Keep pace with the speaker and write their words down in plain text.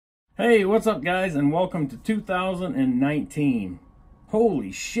Hey, what's up guys, and welcome to 2019.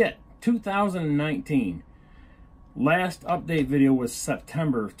 Holy shit, 2019. Last update video was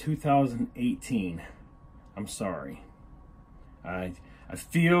September of 2018. I'm sorry. I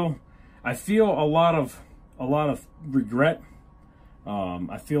feel a lot of regret.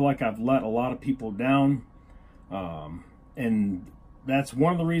 I feel like I've let a lot of people down. And that's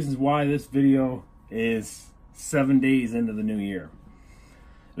one of the reasons why this video is 7 days into the new year.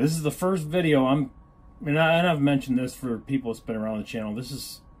 This is the first video and I've mentioned this for people that's been around the channel. This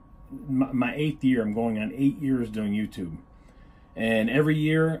is my 8th year. I'm going on 8 years doing YouTube. And every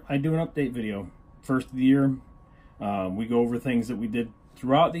year I do an update video. First of the year, we go over things that we did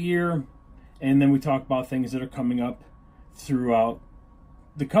throughout the year, and then we talk about things that are coming up throughout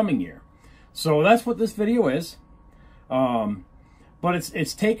the coming year. So that's what this video is. But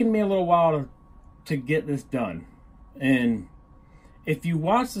it's taken me a little while to get this done. And if you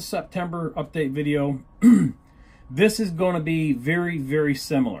watch the September update video, this is going to be very, very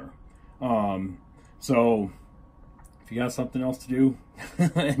similar. So if you got something else to do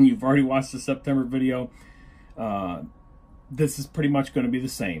and you've already watched the September video, this is pretty much going to be the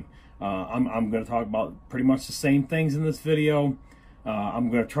same. I'm going to talk about pretty much the same things in this video. I'm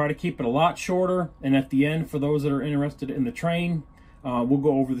going to try to keep it a lot shorter, and at the end, for those that are interested in the train, we'll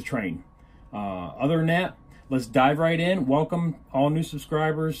go over the train. Other than that, let's dive right in. Welcome all new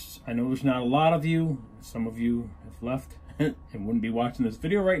subscribers. I know there's not a lot of you. Some of you have left and wouldn't be watching this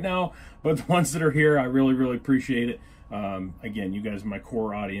video right now, but the ones that are here, I really, really appreciate it. Again, you guys are my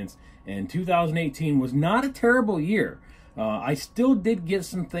core audience, and 2018 was not a terrible year. I still did get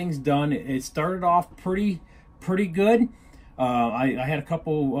some things done. It started off pretty good. I had a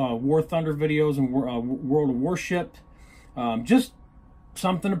couple War Thunder videos and World of Warship. Just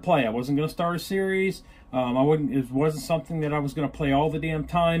something to play. I wasn't going to start a series. It wasn't something that I was going to play all the damn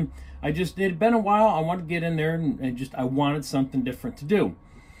time. It had been a while. I wanted to get in there and I wanted something different to do.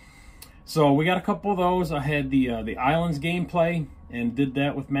 So we got a couple of those. I had the Islands gameplay and did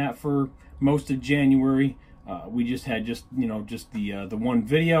that with Matt for most of January. We just had the one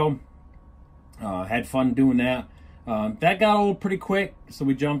video. Had fun doing that. That got old pretty quick, so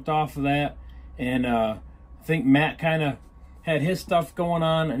we jumped off of that. And I think Matt kind of had his stuff going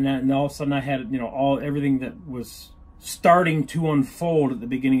on, and all of a sudden I had everything that was starting to unfold at the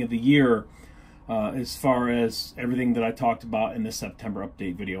beginning of the year, as far as everything that I talked about in the September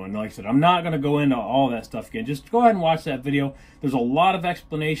update video. And like I said, I'm not going to go into all that stuff again. Just go ahead and watch that video. There's a lot of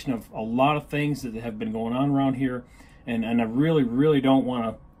explanation of a lot of things that have been going on around here, and I really don't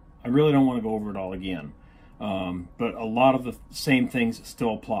want to go over it all again. But a lot of the same things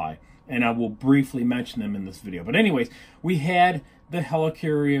still apply, and I will briefly mention them in this video. But anyways, we had the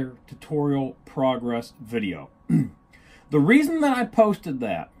helicarrier tutorial progress video. The reason that I posted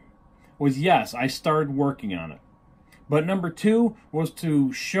that was, yes, I started working on it. But number two was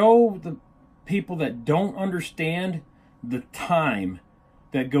to show the people that don't understand the time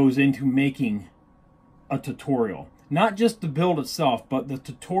that goes into making a tutorial. Not just the build itself, but the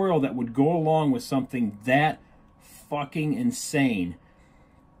tutorial that would go along with something that fucking insane.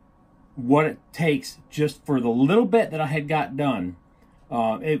 What it takes just for the little bit that I had got done.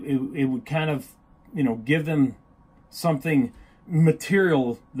 It would kind of, give them something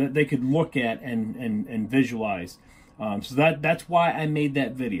material that they could look at and visualize. So that's why I made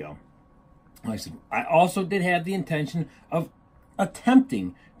that video. Like I said, I also did have the intention of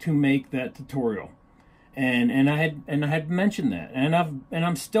attempting to make that tutorial. And I had mentioned that, and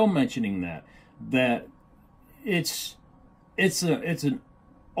I'm still mentioning that it's an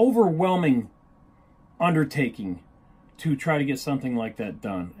overwhelming undertaking to try to get something like that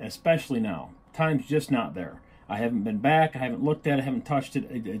done, especially now. Time's just not there. I haven't been back. I haven't looked at it. I haven't touched it.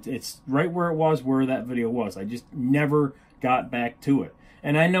 It's right where it was, where that video was. I just never got back to it,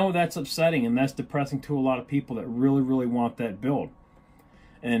 and I know that's upsetting and that's depressing to a lot of people that really want that build.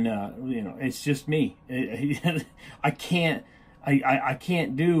 And it's just me. I can't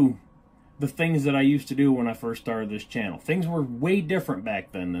do the things that I used to do when I first started this channel. Things were way different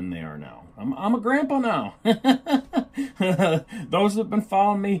back then than they are now. I'm a grandpa now. Those that have been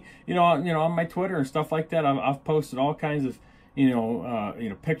following me, on my Twitter and stuff like that, I've posted all kinds of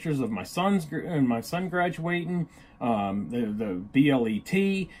pictures of my son graduating, the BLET.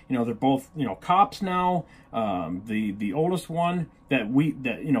 They're both cops now. The oldest one that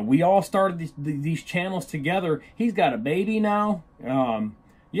we all started these channels together. He's got a baby now.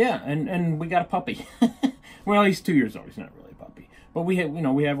 Yeah, and we got a puppy. Well, he's 2 years old. He's not really a puppy, but we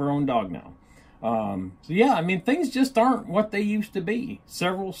have our own dog now. So yeah, I mean, things just aren't what they used to be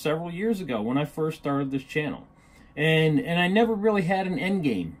several years ago when I first started this channel. And I never really had an end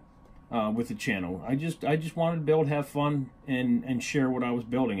game with the channel. I just wanted to be able to have fun and share what I was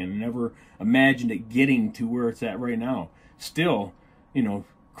building, and never imagined it getting to where it's at right now. Still, you know,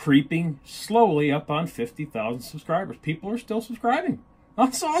 creeping slowly up on 50,000 subscribers. People are still subscribing.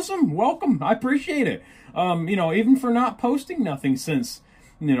 That's awesome. Welcome. I appreciate it. You know, even for not posting nothing since,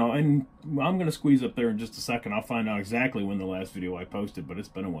 you know, and I'm going to squeeze up there in just a second. I'll find out exactly when the last video I posted, but it's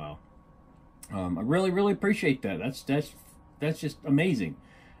been a while. I really, really appreciate that. That's just amazing.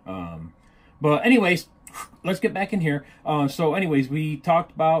 But anyways, let's get back in here. So anyways, we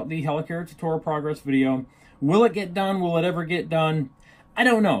talked about the helicarrier tutorial progress video. Will it get done? Will it ever get done? I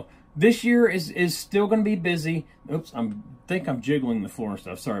don't know. This year is still going to be busy. Oops, I think I'm jiggling the floor and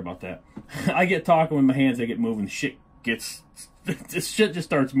stuff. Sorry about that. I get talking with my hands, they get moving. Shit this shit just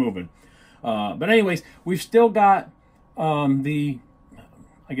starts moving. But anyways, we've still got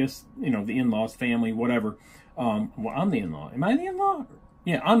I guess, you know, the in-laws, family, whatever. Well, I'm the in-law. Am I the in-law?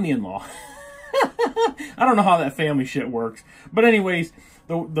 Yeah, I'm the in-law. I don't know how that family shit works. But anyways,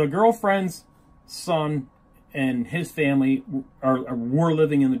 the girlfriend's son and his family were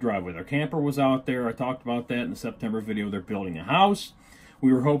living in the driveway. Their camper was out there. I talked about that in the September video. They're building a house.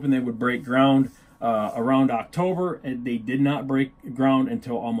 We were hoping they would break ground around October, and they did not break ground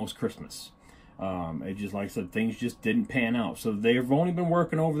until almost Christmas. It just, like I said, things just didn't pan out. So they've only been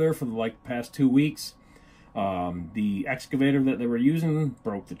working over there for the past 2 weeks. The excavator that they were using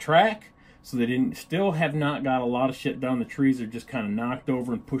broke the track, so they still have not got a lot of shit done. The trees are just kind of knocked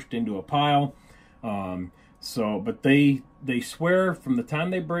over and pushed into a pile. But they swear from the time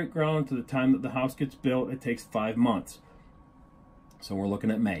they break ground to the time that the house gets built, it takes 5 months. So we're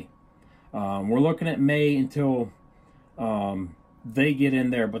looking at May. We're looking at May until they get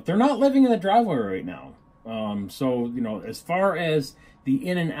in there, but they're not living in the driveway right now. So, you know, as far as the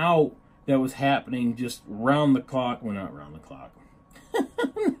in and out that was happening just round the clock, well, not round the clock,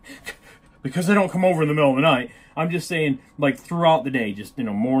 because they don't come over in the middle of the night. I'm just saying, like, throughout the day, just, you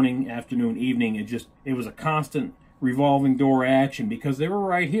know, morning, afternoon, evening, it was a constant revolving door action because they were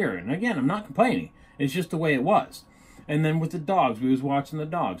right here. And again, I'm not complaining. It's just the way it was. And then with the dogs, we was watching the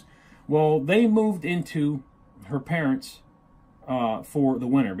dogs. Well, they moved into her parents' for the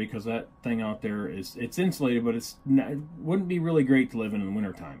winter, because that thing out there it's insulated, but it wouldn't be really great to live in the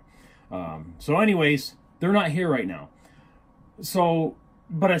wintertime. So anyways, they're not here right now. So,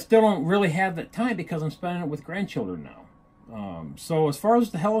 but I still don't really have that time because I'm spending it with grandchildren now. So as far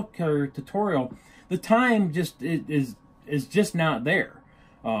as the helicarrier tutorial, the time just is just not there.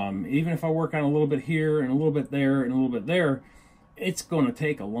 Even if I work on a little bit here and a little bit there and a little bit there, it's going to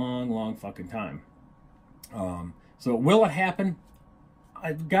take a long fucking time. So will it happen?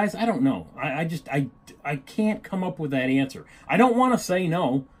 Guys, I don't know. I can't come up with that answer. I don't want to say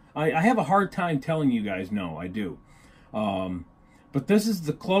no. I have a hard time telling you guys no. I do. But this is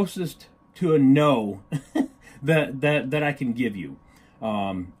the closest to a no that I can give you.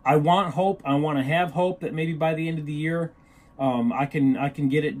 I want hope. I want to have hope that maybe by the end of the year I can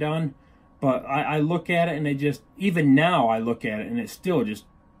get it done. But I look at it, and it just, even now I look at it, and it still just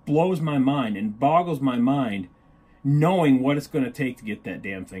blows my mind and boggles my mind, knowing what it's going to take to get that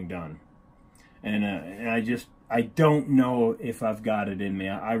damn thing done. And I don't know if I've got it in me.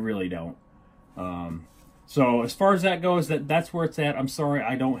 I really don't. So as far as that goes, that's where it's at. I'm sorry,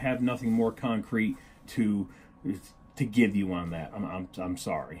 I don't have nothing more concrete to give you on that. I'm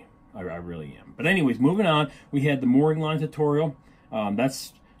sorry. I really am. But anyways, moving on, we had the mooring line tutorial.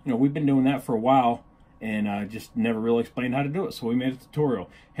 That's, you know, we've been doing that for a while, and I just never really explained how to do it. So we made a tutorial.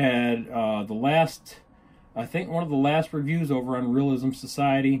 Had I think one of the last reviews over on Realism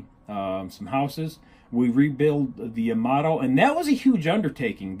Society, some houses. We rebuilt the Yamato, and that was a huge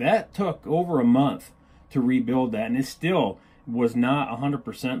undertaking. That took over a month to rebuild that, and it still was not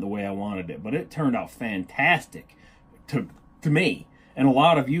 100% the way I wanted it, but it turned out fantastic to me, and a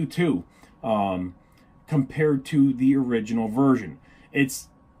lot of you too, compared to the original version. It's,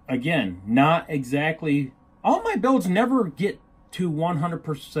 again, not exactly, all my builds never get to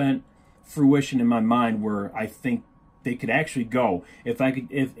 100% fruition in my mind where I think they could actually go. If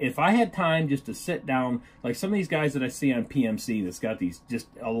I had time just to sit down, like some of these guys that I see on PMC that's got these just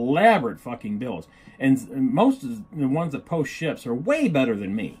elaborate fucking builds, and most of the ones that post ships are way better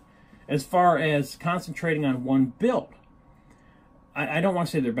than me as far as concentrating on one build. I don't want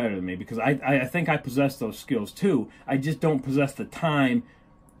to say they're better than me, because I think I possess those skills too. I just don't possess the time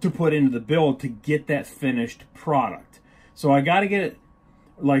to put into the build to get that finished product. So I got to get it,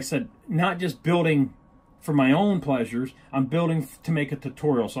 like I said, not just building for my own pleasures, I'm building to make a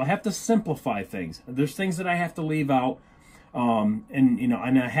tutorial. So I have to simplify things. There's things that I have to leave out, and you know,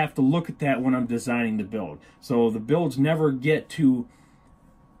 and I have to look at that when I'm designing the build. So the builds never get to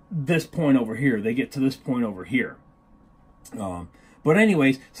this point over here. They get to this point over here. But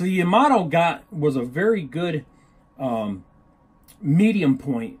anyways, so the Yamato was a very good medium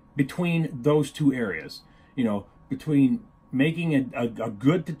point between those two areas. You know, between making a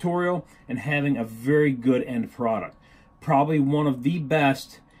good tutorial and having a very good end product. Probably one of the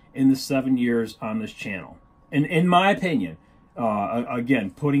best in the 7 years on this channel. And in my opinion,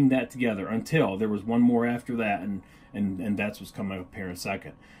 again, putting that together until there was one more after that, and that's what's coming up here in a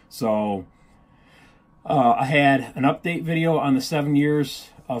second. So I had an update video on the 7 years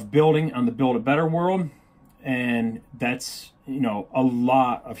of building on the Build a Better world, and that's, you know, a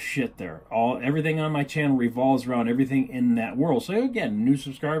lot of shit there. Everything on my channel revolves around everything in that world. So again, new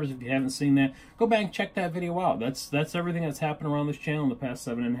subscribers, if you haven't seen that, go back and check that video out. That's everything that's happened around this channel in the past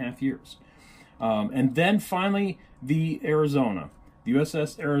 7.5 years. And then finally, the Arizona, the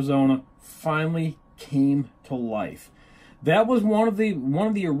USS Arizona, finally came to life. That was one of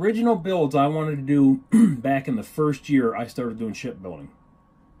the original builds I wanted to do back in the first year I started doing shipbuilding.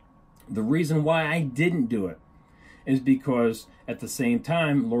 The reason why I didn't do it is because at the same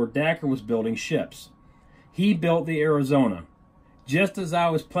time, Lord Dacker was building ships. He built the Arizona just as I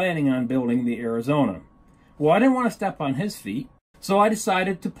was planning on building the Arizona. Well, I didn't want to step on his feet, so I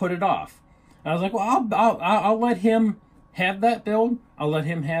decided to put it off. I was like, well, I'll let him have that build. I'll let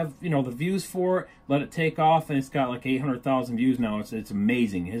him have, you know, the views for it. Let it take off, and it's got like 800,000 views now. It's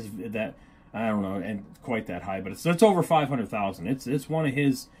amazing. I don't know, and quite that high, but it's over 500,000. It's one of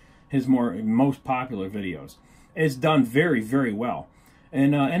his most popular videos. It's done very, very well,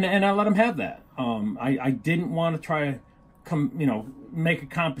 and I let him have that. I didn't want to try to make a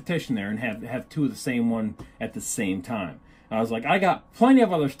competition there and have two of the same one at the same time. I was like, I got plenty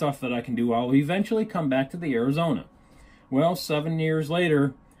of other stuff that I can do. I'll eventually come back to the Arizona. Well, 7 years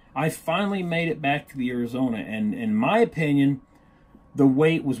later, I finally made it back to the Arizona, and in my opinion, the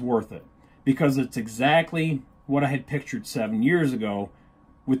wait was worth it, because it's exactly what I had pictured 7 years ago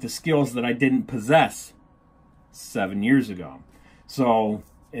with the skills that I didn't possess 7 years ago. So,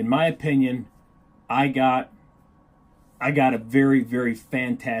 in my opinion, I got a very, very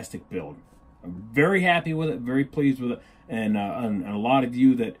fantastic build. I'm very happy with it, very pleased with it, and a lot of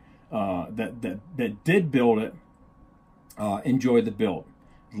you that did build it enjoyed the build.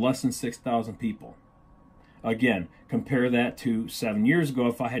 Less than 6,000 people. Again, compare that to 7 years ago.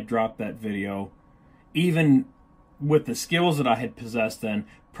 If I had dropped that video, even with the skills that I had possessed then,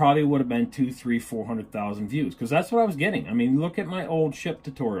 probably would have been 200,000, 300,000, 400,000 views, because that's what I was getting. I mean, look at my old ship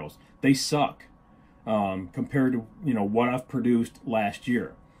tutorials; they suck compared to what I've produced last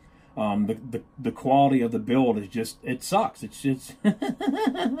year. The quality of the build is just, it sucks. It's just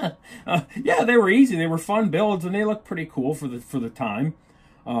yeah, they were easy, they were fun builds, and they look pretty cool for the time.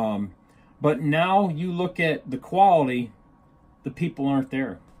 But now you look at the quality, the people aren't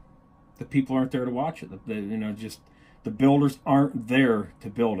there. The people aren't there to watch it. The builders aren't there to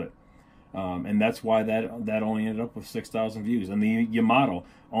build it. And that's why that only ended up with 6,000 views. And the Yamato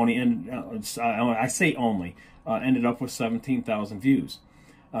only ended, ended up with 17,000 views.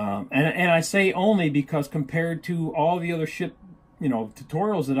 And I say only because compared to all the other ship,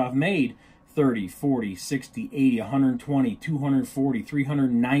 tutorials that I've made, 30, 40, 60, 80, 120, 240,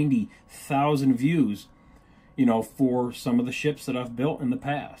 390,000 views, for some of the ships that I've built in the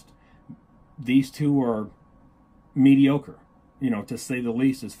past. These two are mediocre, to say the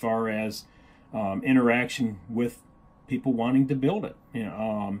least, as far as interaction with people wanting to build it.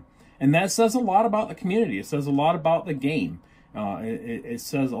 And that says a lot about the community. It says a lot about the game. It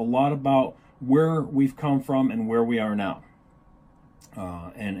says a lot about where we've come from and where we are now.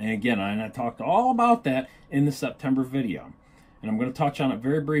 And again, I talked all about that in the September video. And I'm going to touch on it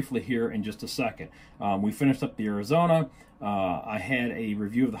very briefly here in just a second. We finished up the Arizona. I had a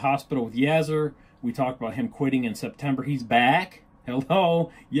review of the hospital with Yazzer. We talked about him quitting in September. He's back.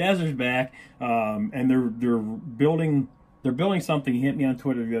 Hello, Yazzer's back. And they're building something. He hit me on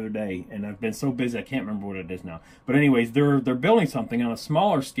Twitter the other day, and I've been so busy I can't remember what it is now. But anyways, they're building something on a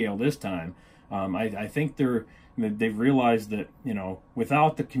smaller scale this time. I think they've realized that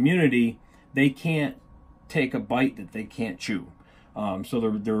without the community, they can't take a bite that they can't chew. So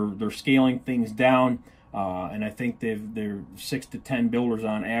they're scaling things down, and I think they're 6 to 10 builders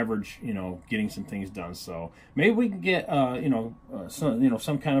on average, getting some things done. So maybe we can get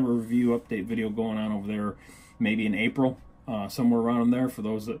some kind of a review update video going on over there, maybe in April, somewhere around there, for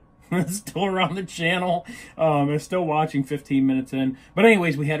those that still around the channel and still watching 15 minutes in. But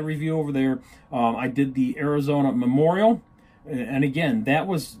anyways, we had a review over there. I did the Arizona Memorial. And again, that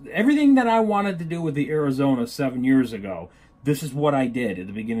was everything that I wanted to do with the Arizona 7 years ago. This is what I did at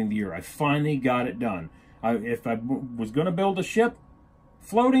the beginning of the year. I finally got it done. If I was going to build a ship,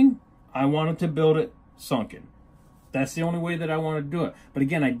 floating, I wanted to build it sunken. That's the only way that I wanted to do it. But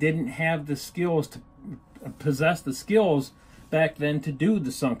again, I didn't have the skills to possess the skills back then to do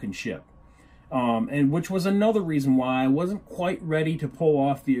the sunken ship. And which was another reason why I wasn't quite ready to pull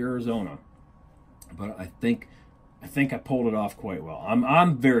off the Arizona. But I think I pulled it off quite well.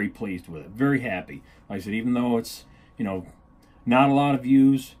 I'm very pleased with it, very happy. Like I said, even though it's, you know, not a lot of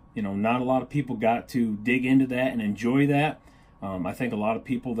views, you know, not a lot of people got to dig into that and enjoy that. I think a lot of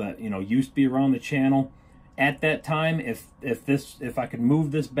people that, you know, used to be around the channel at that time, if I could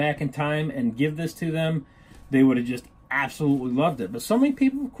move this back in time and give this to them, they would have just absolutely loved it. But so many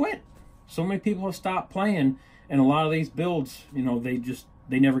people have quit. So many people have stopped playing, and a lot of these builds, you know,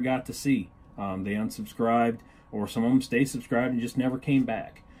 they never got to see. They unsubscribed, or some of them stayed subscribed and just never came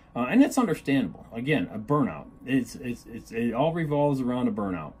back. And it's understandable. Again, a burnout. It all revolves around a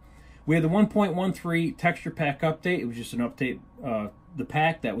burnout. We had the 1.13 texture pack update. It was just an update, the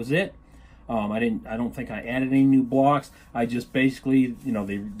pack. That was it. I don't think I added any new blocks. I just basically, you know,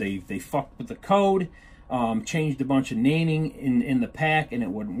 they fucked with the code. Changed a bunch of naming in the pack, and it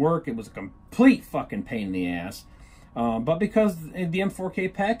wouldn't work. It was a complete fucking pain in the ass. But because the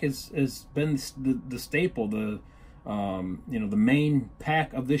M4K pack has been the staple, you know, the main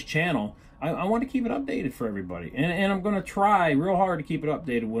pack of this channel, I want to keep it updated for everybody, and I'm going to try real hard to keep it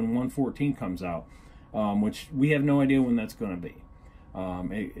updated when 1.14 comes out, which we have no idea when that's going to be.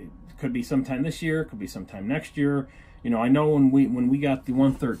 It could be sometime this year, it could be sometime next year. You know, I know when we got the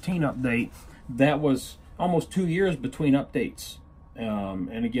 1.13 update, that was almost 2 years between updates.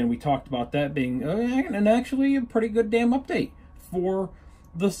 And again, we talked about that being actually a pretty good damn update for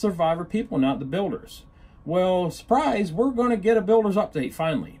the Survivor people, not the builders. Well, surprise, we're going to get a builders update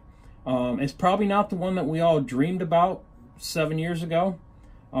finally. It's probably not the one that we all dreamed about 7 years ago.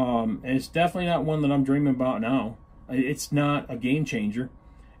 It's definitely not one that I'm dreaming about now. It's not a game changer.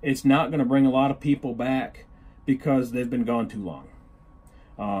 It's not going to bring a lot of people back because they've been gone too long.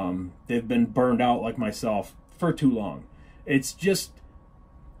 They've been burned out like myself for too long. It's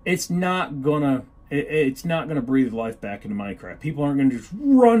not gonna breathe life back into Minecraft. People aren't gonna just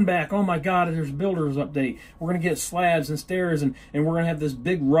run back. Oh my God, there's a builders update. We're gonna get slabs and stairs, and we're gonna have this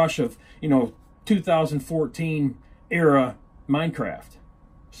big rush of, you know, 2014 era Minecraft.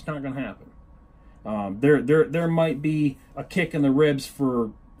 It's not gonna happen. There might be a kick in the ribs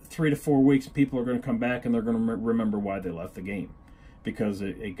for 3 to 4 weeks. People are gonna come back and they're gonna remember why they left the game. Because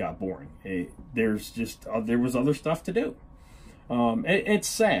it got boring. There was other stuff to do. It's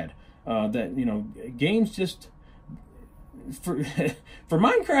sad that, you know, games just for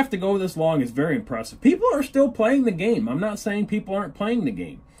Minecraft to go this long is very impressive. People are still playing the game. I'm not saying people aren't playing the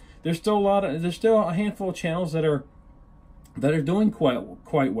game. There's still a handful of channels that are doing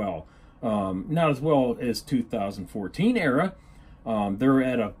quite well. Not as well as 2014 era. They're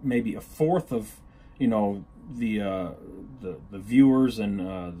at maybe a fourth of, you know, the viewers and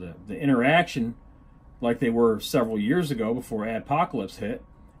the interaction like they were several years ago before Adpocalypse hit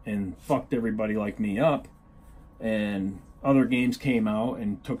and fucked everybody like me up, and other games came out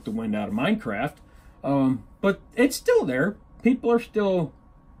and took the wind out of Minecraft. But it's still there. People are still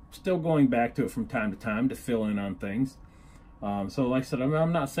going back to it from time to time to fill in on things. So like I said,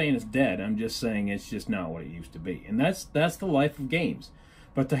 I'm not saying it's dead. I'm just saying it's just not what it used to be, and that's the life of games.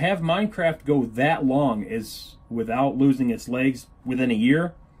 But to have Minecraft go that long is without losing its legs within a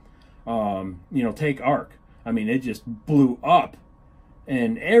year. You know, take Ark. I mean, it just blew up,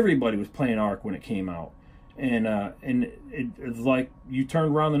 and everybody was playing Ark when it came out. And it was like you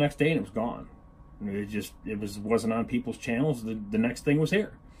turned around the next day and it was gone. It wasn't on people's channels. The next thing was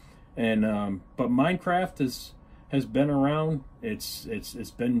here. And but Minecraft has been around. It's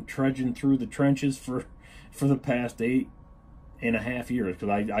been trudging through the trenches for the past 8.5 years,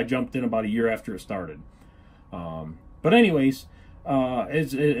 because I jumped in about a year after it started. But anyways,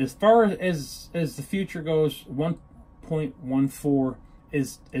 as far as the future goes, 1.14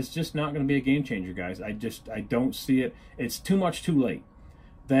 is just not going to be a game changer, guys. I don't see it. It's too much too late.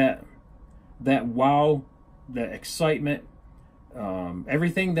 That wow, that excitement,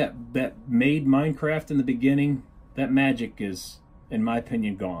 everything that made Minecraft in the beginning, that magic is, in my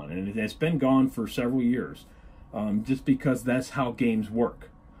opinion, gone, and it's been gone for several years. Just because that's how games work.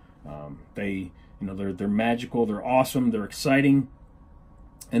 They're magical, they're awesome, they're exciting,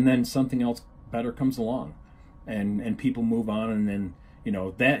 and then something else better comes along, and people move on, and then, you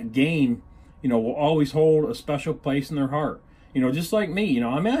know, that game, you know, will always hold a special place in their heart. You know, just like me, you know,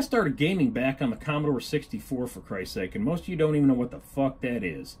 I mean, I started gaming back on the Commodore 64, for Christ's sake, and most of you don't even know what the fuck that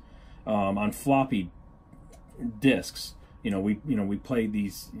is. On floppy discs. You know, we played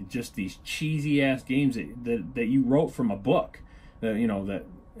these cheesy ass games that you wrote from a book. that, you know, that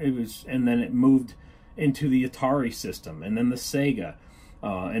it was, and then it moved into the Atari system, and then the Sega,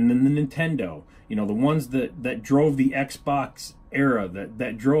 and then the Nintendo. You know, the ones that drove the Xbox era,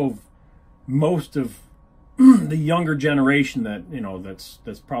 that drove most of the younger generation that, you know, that's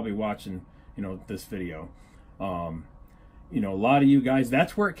probably watching, you know, this video. You know, a lot of you guys,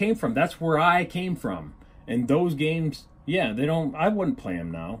 that's where it came from. That's where I came from. And those games, yeah, I wouldn't play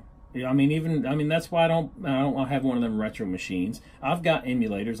them now. I mean, that's why I don't have one of them retro machines. I've got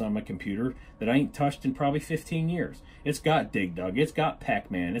emulators on my computer that I ain't touched in probably 15 years. It's got Dig Dug, it's got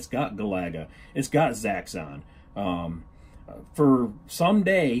Pac-Man, it's got Galaga, it's got Zaxxon. For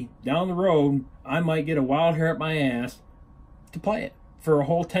someday down the road, I might get a wild hair up my ass to play it for a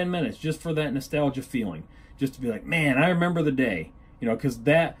whole 10 minutes, just for that nostalgia feeling. Just to be like, man, I remember the day. You know, because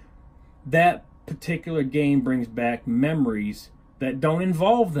that particular game brings back memories that don't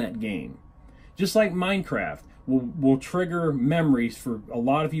involve that game. Just like Minecraft will trigger memories for a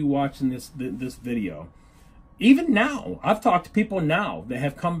lot of you watching this video. Even now, I've talked to people now that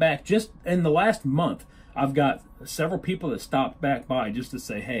have come back just in the last month. I've got several people that stopped back by just to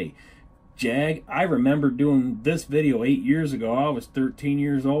say, hey, Jag, I remember doing this video 8 years ago. I was 13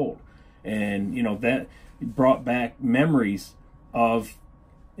 years old. And, you know, that brought back memories of,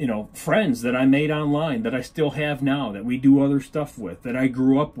 you know, friends that I made online that I still have now, that we do other stuff with, that I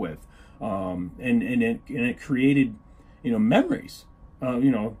grew up with. And it created, you know, memories.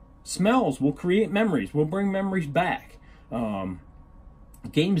 You know, smells will create memories. Will bring memories back.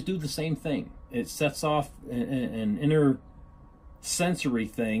 Games do the same thing. It sets off an inner sensory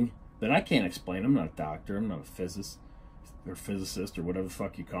thing that I can't explain. I'm not a doctor. I'm not a physicist or whatever the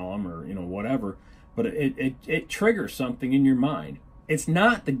fuck you call them, or, you know, whatever. But it triggers something in your mind. It's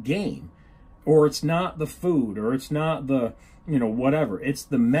not the game, or it's not the food, or it's not the, you know, whatever. It's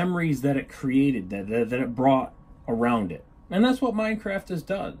the memories that it created, that it brought around it. And that's what Minecraft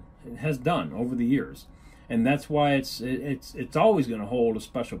has done over the years. And that's why it's always going to hold a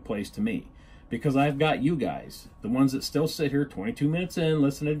special place to me. Because I've got you guys, the ones that still sit here 22 minutes in,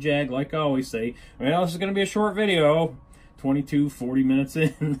 listen to Jag, like I always say, well, this is going to be a short video. 40 minutes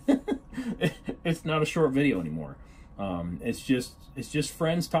in. It's not a short video anymore. It's just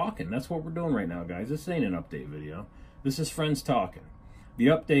friends talking. That's what we're doing right now, guys. This ain't an update video. This is friends talking. The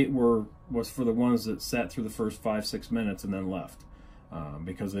update was for the ones that sat through the first 5-6 minutes and then left,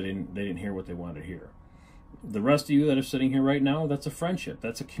 because they didn't hear what they wanted to hear. The rest of you that are sitting here right now, that's a friendship.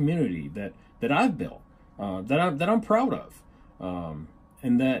 That's a community that I've built, that I'm proud of,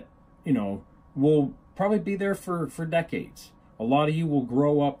 and that, you know, will probably be there for decades. A lot of you will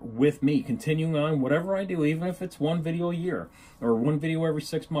grow up with me, continuing on whatever I do, even if it's one video a year or one video every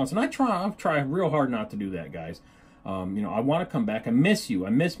 6 months. And I'll try real hard not to do that, guys. You know, I want to come back. I miss you. I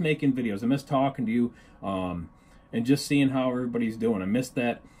miss making videos. I miss talking to you, and just seeing how everybody's doing. I miss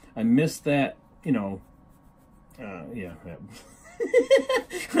that. You know, yeah.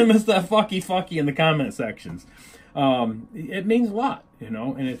 I miss that fucky in the comment sections. It means a lot, you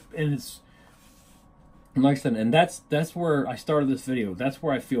know, and it's. And like I said, and that's where I started this video. That's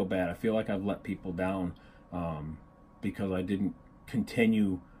where I feel bad. I feel like I've let people down, because I didn't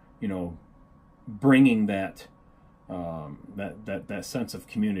continue, you know, bringing that sense of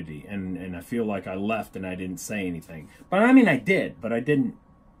community. And I feel like I left and I didn't say anything. But I mean, I did, but I didn't.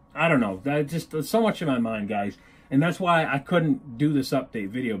 I don't know. There's so much in my mind, guys, and that's why I couldn't do this update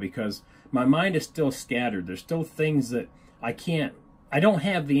video, because my mind is still scattered. There's still things that I don't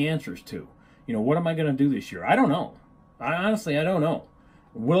have the answers to. You know, what am I going to do this year? I don't know. Honestly, I don't know.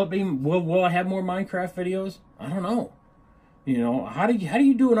 Will I have more Minecraft videos? I don't know. You know, how do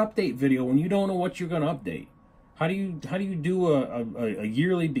you do an update video when you don't know what you're going to update? How do you do a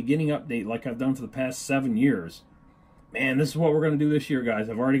yearly beginning update like I've done for the past 7 years? Man, this is what we're going to do this year, guys.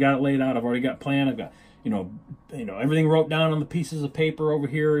 I've already got it laid out. I've already got planned. I've got, you know, everything wrote down on the pieces of paper over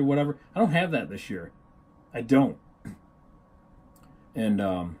here or whatever. I don't have that this year. I don't. And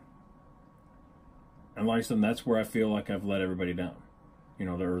like I said, that's where I feel like I've let everybody down. You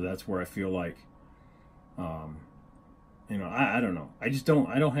know, that's where I feel like, you know, I don't know. I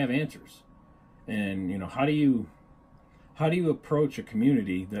don't have answers. And, you know, how do you approach a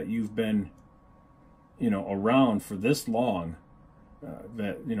community that you've been, you know, around for this long,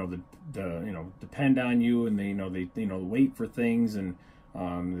 that, you know, depend on you, and they wait for things, and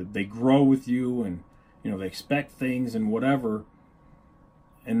they grow with you, and, you know, they expect things and whatever.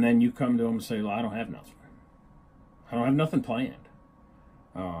 And then you come to them and say, well, I don't have nothing. I don't have nothing planned.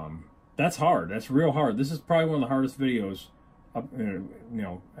 That's hard. That's real hard. This is probably one of the hardest videos, you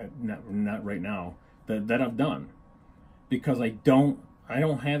know, not right now, that I've done. Because I don't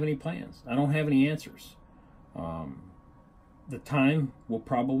have any plans. I don't have any answers. the time will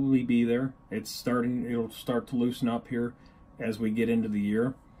probably be there. It'll start to loosen up here as we get into the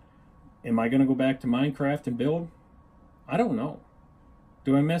year. Am I going to go back to Minecraft and build? I don't know.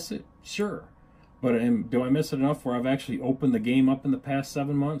 Do I miss it? Sure. But do I miss it enough where I've actually opened the game up in the past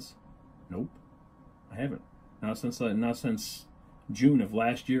 7 months? Nope. I haven't. Not since June of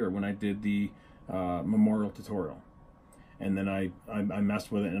last year when I did the memorial tutorial. And then I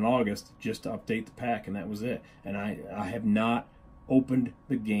messed with it in August just to update the pack, and that was it. And I have not opened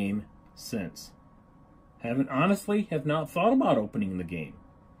the game since. Honestly have not thought about opening the game.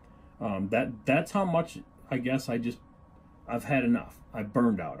 That's how much, I guess, I've had enough. I've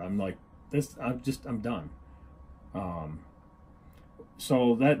burned out. I'm like, I'm done.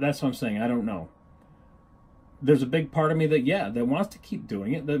 So that's what I'm saying. I don't know. There's a big part of me that wants to keep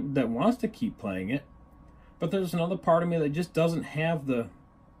doing it, that wants to keep playing it. But there's another part of me that just doesn't have the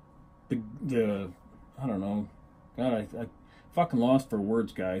I don't know. God, I fucking lost for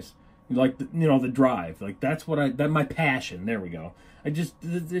words, guys. Like, the drive. Like, that's my passion. There we go. I just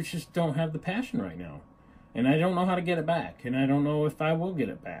don't have the passion right now. And I don't know how to get it back. And I don't know if I will get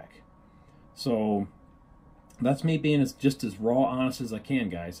it back. So, that's me being just as raw, honest as I can,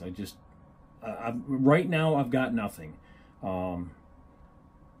 guys. Right now, I've got nothing.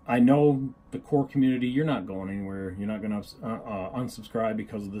 I know the core community, you're not going anywhere. You're not going to unsubscribe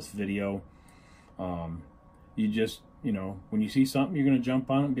because of this video. You just, when you see something, you're going to jump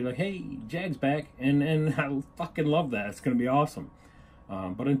on it and be like, hey, Jag's back. And I fucking love that. It's going to be awesome.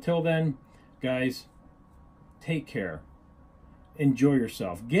 But until then, guys, take care. Enjoy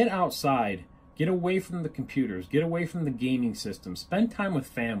yourself. Get outside. Get away from the computers. Get away from the gaming system. Spend time with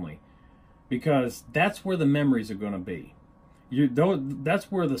family. Because that's where the memories are going to be. That's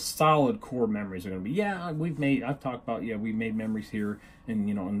where the solid core memories are going to be. Yeah, I've talked about, we've made memories here and,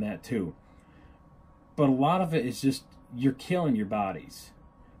 and that too. But a lot of it is just, you're killing your bodies.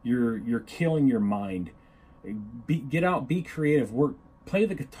 You're killing your mind. Get out, be creative, work, play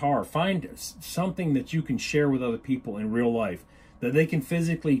the guitar, find something that you can share with other people in real life that they can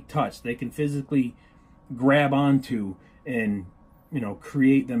physically touch, they can physically grab onto and,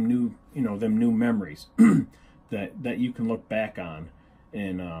 create them new memories that you can look back on.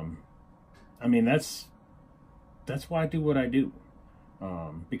 And I mean, that's why I do what I do.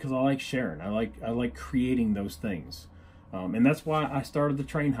 Because I like sharing. I like creating those things. And that's why I started the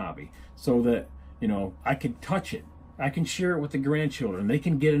train hobby, so that, I can touch it. I can share it with the grandchildren. They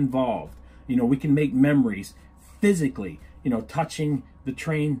can get involved. We can make memories physically, touching the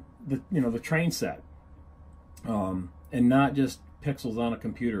train, the train set. And not just pixels on a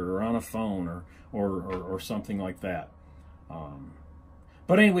computer or on a phone or something like that.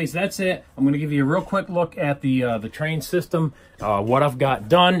 But anyways, that's it. I'm going to give you a real quick look at the train system, what I've got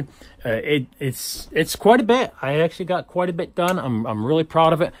done. It's quite a bit. I actually got quite a bit done. I'm really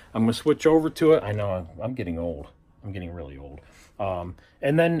proud of it. I'm going to switch over to it. I know I'm getting old. I'm getting really old.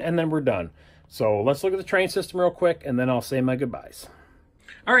 And then we're done. So let's look at the train system real quick, and then I'll say my goodbyes.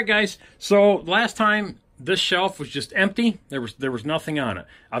 All right, guys. So last time this shelf was just empty. There was nothing on it.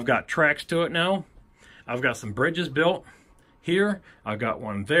 I've got tracks to it now. I've got some bridges built here. I've got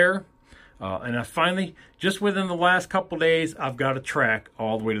one there. And I finally, just within the last couple days, I've got a track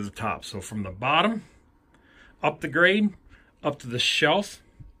all the way to the top. So from the bottom, up the grade, up to the shelf,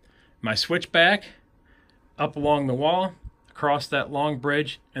 my switchback, up along the wall, across that long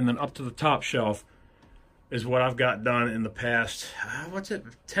bridge, and then up to the top shelf is what I've got done in the past,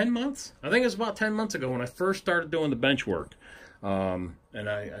 10 months? I think it was about 10 months ago when I first started doing the bench work. And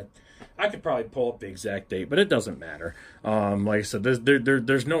I could probably pull up the exact date, but it doesn't matter. Like I said,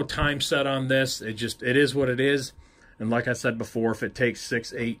 there's no time set on this. It is what it is. And like I said before, if it takes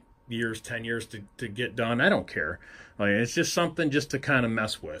 6, 8 years, 10 years to get done, I don't care. Like, it's just something just to kind of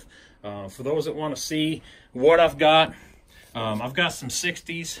mess with. For those that want to see what I've got some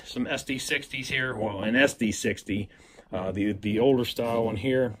 60s, some SD60s here. Well, an SD60, the older style one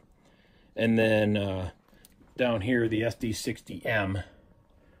here, and then down here the SD60M.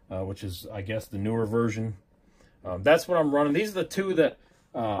 Which is, I guess, the newer version. That's what I'm running. These are the two that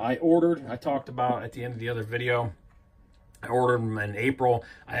I ordered. I talked about at the end of the other video. I ordered them in April.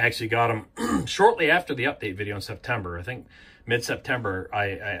 I actually got them shortly after the update video in September. I think mid-September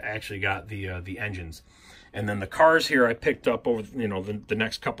I actually got the engines. And then the cars here I picked up over the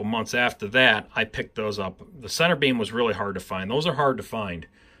next couple months after that. I picked those up. The center beam was really hard to find. Those are hard to find.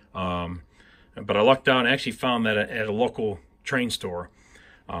 But I lucked out and actually found that at a local train store.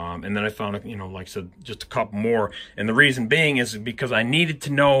 And then I found, like I said, just a couple more. And the reason being is because I needed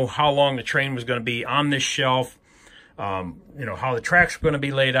to know how long the train was going to be on this shelf, how the tracks were going to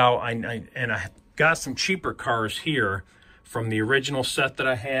be laid out. And I got some cheaper cars here from the original set that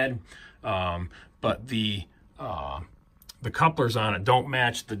I had, but the couplers on it don't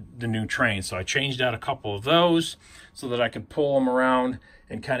match the new train. So I changed out a couple of those so that I could pull them around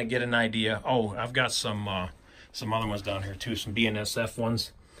and kind of get an idea. Oh, I've got some other ones down here too, some BNSF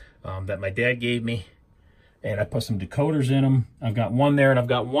ones that my dad gave me. And I put some decoders in them. I've got one there, and I've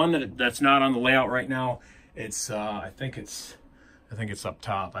got one that's not on the layout right now. It's I think it's up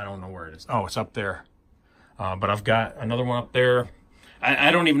top. I don't know where it is. Oh, it's up there. But I've got another one up there. I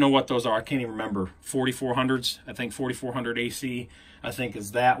don't even know what those are. I can't even remember. 4400s. I think 4400 AC. I think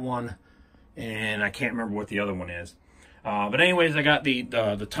is that one, and I can't remember what the other one is. But anyways, I got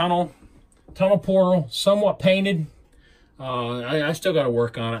the tunnel portal somewhat painted. I still got to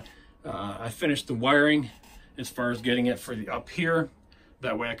work on it. I finished the wiring as far as getting it for the up here.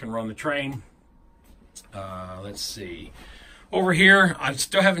 That way I can run the train. Let's see. Over here, I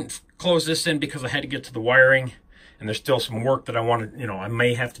still haven't closed this in because I had to get to the wiring. And there's still some work that I want to, I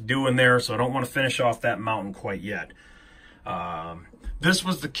may have to do in there. So I don't want to finish off that mountain quite yet. This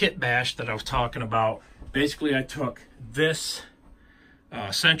was the kit bash that I was talking about. Basically, I took this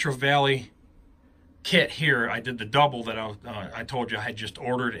Central Valley kit here. I did the double that I told you I had just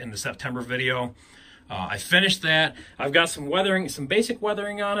ordered in the September video. I finished that. I've got some weathering, some basic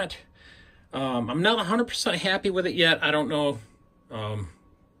weathering on it. I'm not 100% happy with it yet. I don't know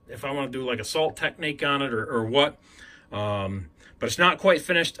if I want to do like a salt technique on it or what. But it's not quite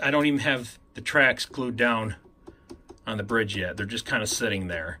finished. I don't even have the tracks glued down on the bridge yet. They're just kind of sitting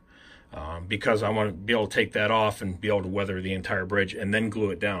there because I want to be able to take that off and be able to weather the entire bridge and then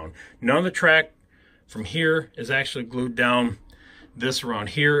glue it down. None of the track from here is actually glued down. This around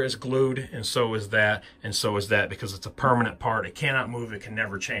here is glued, and so is that, and so is that, because it's a permanent part. It cannot move. It can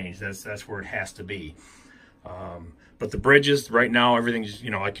never change. That's where it has to be. But the bridges right now, everything's,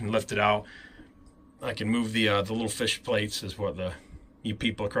 I can lift it out. I can move the little fish plates, is what you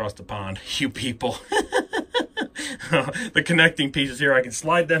people across the pond, you people, the connecting pieces here. I can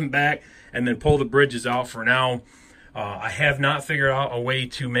slide them back and then pull the bridges out. For now, I have not figured out a way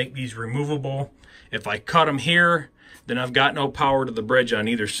to make these removable. If I cut them here, then I've got no power to the bridge on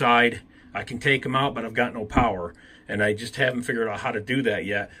either side. I can take them out, but I've got no power. And I just haven't figured out how to do that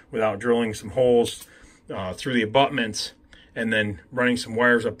yet without drilling some holes through the abutments and then running some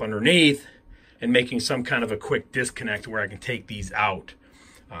wires up underneath and making some kind of a quick disconnect where I can take these out.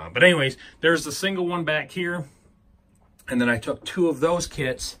 But anyways, there's the single one back here. And then I took two of those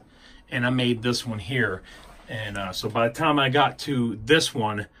kits and I made this one here. And so by the time I got to this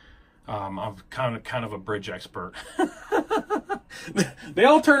one, I'm kind of a bridge expert. They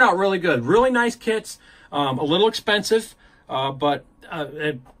all turn out really good. Really nice kits. A little expensive, but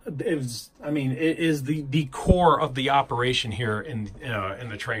it is the core of the operation here in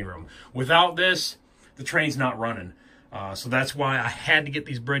the train room. Without this, the train's not running. So that's why I had to get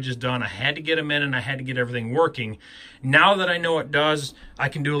these bridges done. I had to get them in and I had to get everything working. Now that I know it does, I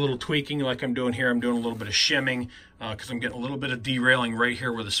can do a little tweaking like I'm doing here. I'm doing a little bit of shimming because I'm getting a little bit of derailing right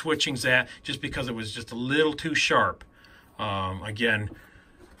here where the switching's at, just because it was just a little too sharp. Again,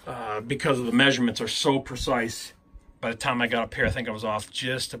 because of the measurements are so precise. By the time I got up here, I think I was off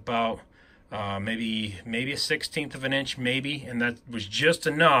just about maybe a 1/16 of an inch, maybe. And that was just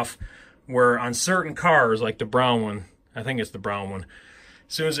enough where on certain cars, like the brown one, I think it's the brown one,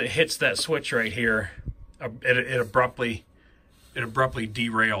 as soon as it hits that switch right here, it abruptly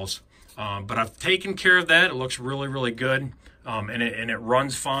derails. But I've taken care of that. It looks really, really good, and it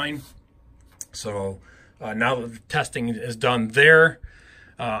runs fine. So now that the testing is done there,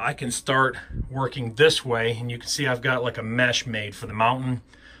 I can start working this way, and you can see I've got like a mesh made for the mountain.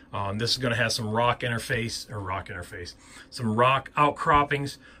 This is going to have some some rock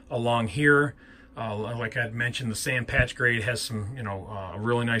outcroppings along here. Like I'd mentioned, the sand patch grade has some, a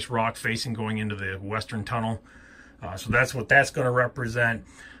really nice rock facing going into the western tunnel. So that's what that's going to represent.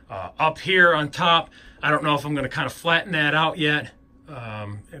 Up here on top, I don't know if I'm going to kind of flatten that out yet.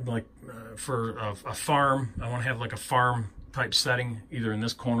 For a farm, I want to have like a farm type setting, either in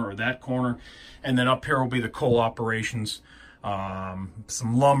this corner or that corner. And then up here will be the coal operations,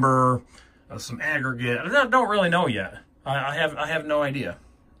 some lumber, some aggregate. I don't really know yet. I have no idea.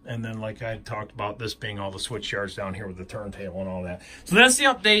 And then, like I talked about, this being all the switch yards down here with the turntable and all that. So that's the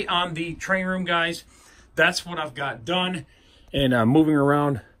update on the train room, guys. That's what I've got done, and moving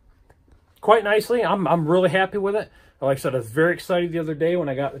around quite nicely. I'm really happy with it. Like I said, I was very excited the other day when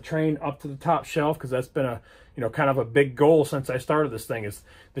I got the train up to the top shelf, because that's been a kind of a big goal since I started this thing. Is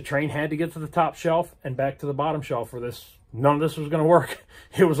the train had to get to the top shelf and back to the bottom shelf for this. None of this was going to work.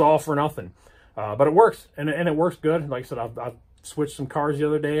 It was all for nothing. But it works, and it works good. Like I said, I've switched some cars the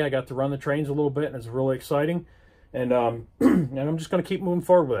other day. I got to run the trains a little bit, and it's really exciting. and and I'm just going to keep moving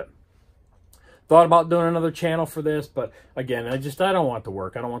forward with it. Thought about doing another channel for this, but again, I don't want the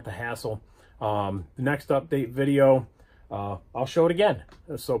work. I don't want the hassle. The next update video, I'll show it again.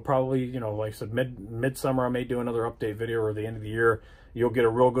 So probably, you know, like I said, midsummer I may do another update video, or the end of the year. You'll get a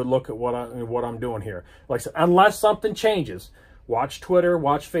real good look at what I'm doing here. Like I said, unless something changes, watch Twitter,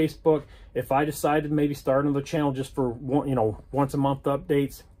 watch Facebook. If I decide to maybe start another channel just for one, you know, once a month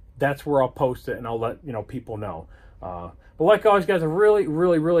updates, that's where I'll post it and I'll let, you know, people know. But like always, guys, I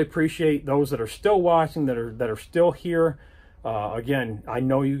really appreciate those that are still watching, that are still here. Again, I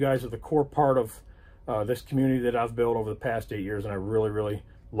know you guys are the core part of this community that I've built over the past 8 years, and I really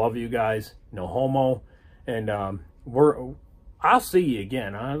love you guys. No homo, and I'll see you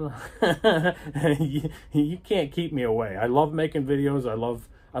again. You can't keep me away. I love making videos.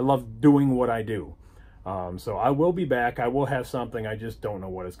 I love doing what I do. So I will be back. I will have something. I just don't know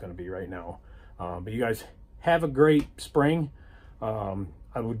what it's going to be right now. But you guys have a great spring. I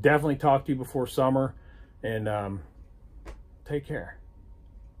would definitely talk to you before summer, and take care.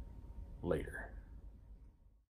 Later.